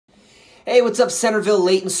Hey, what's up, Centerville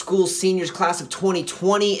Layton School Seniors Class of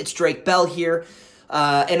 2020? It's Drake Bell here.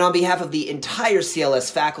 And on behalf of the entire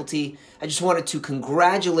CLS faculty, I just wanted to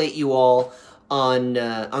congratulate you all on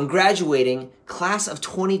graduating Class of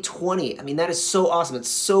 2020. I mean, that is so awesome. It's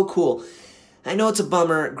so cool. I know it's a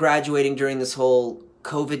bummer graduating during this whole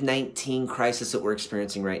COVID-19 crisis that we're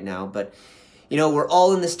experiencing right now, but, you know, we're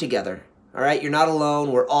all in this together, all right? You're not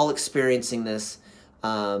alone. We're all experiencing this.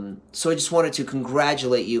 So I just wanted to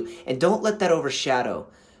congratulate you, and don't let that overshadow,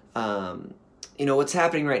 you know, what's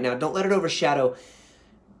happening right now. Don't let it overshadow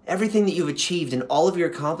everything that you've achieved and all of your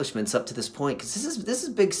accomplishments up to this point, because this is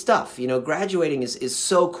big stuff. You know, graduating is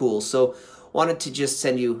so cool. So wanted to just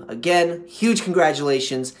send you, again, huge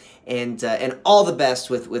congratulations and all the best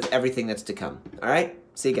with everything that's to come. All right?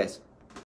 See you guys.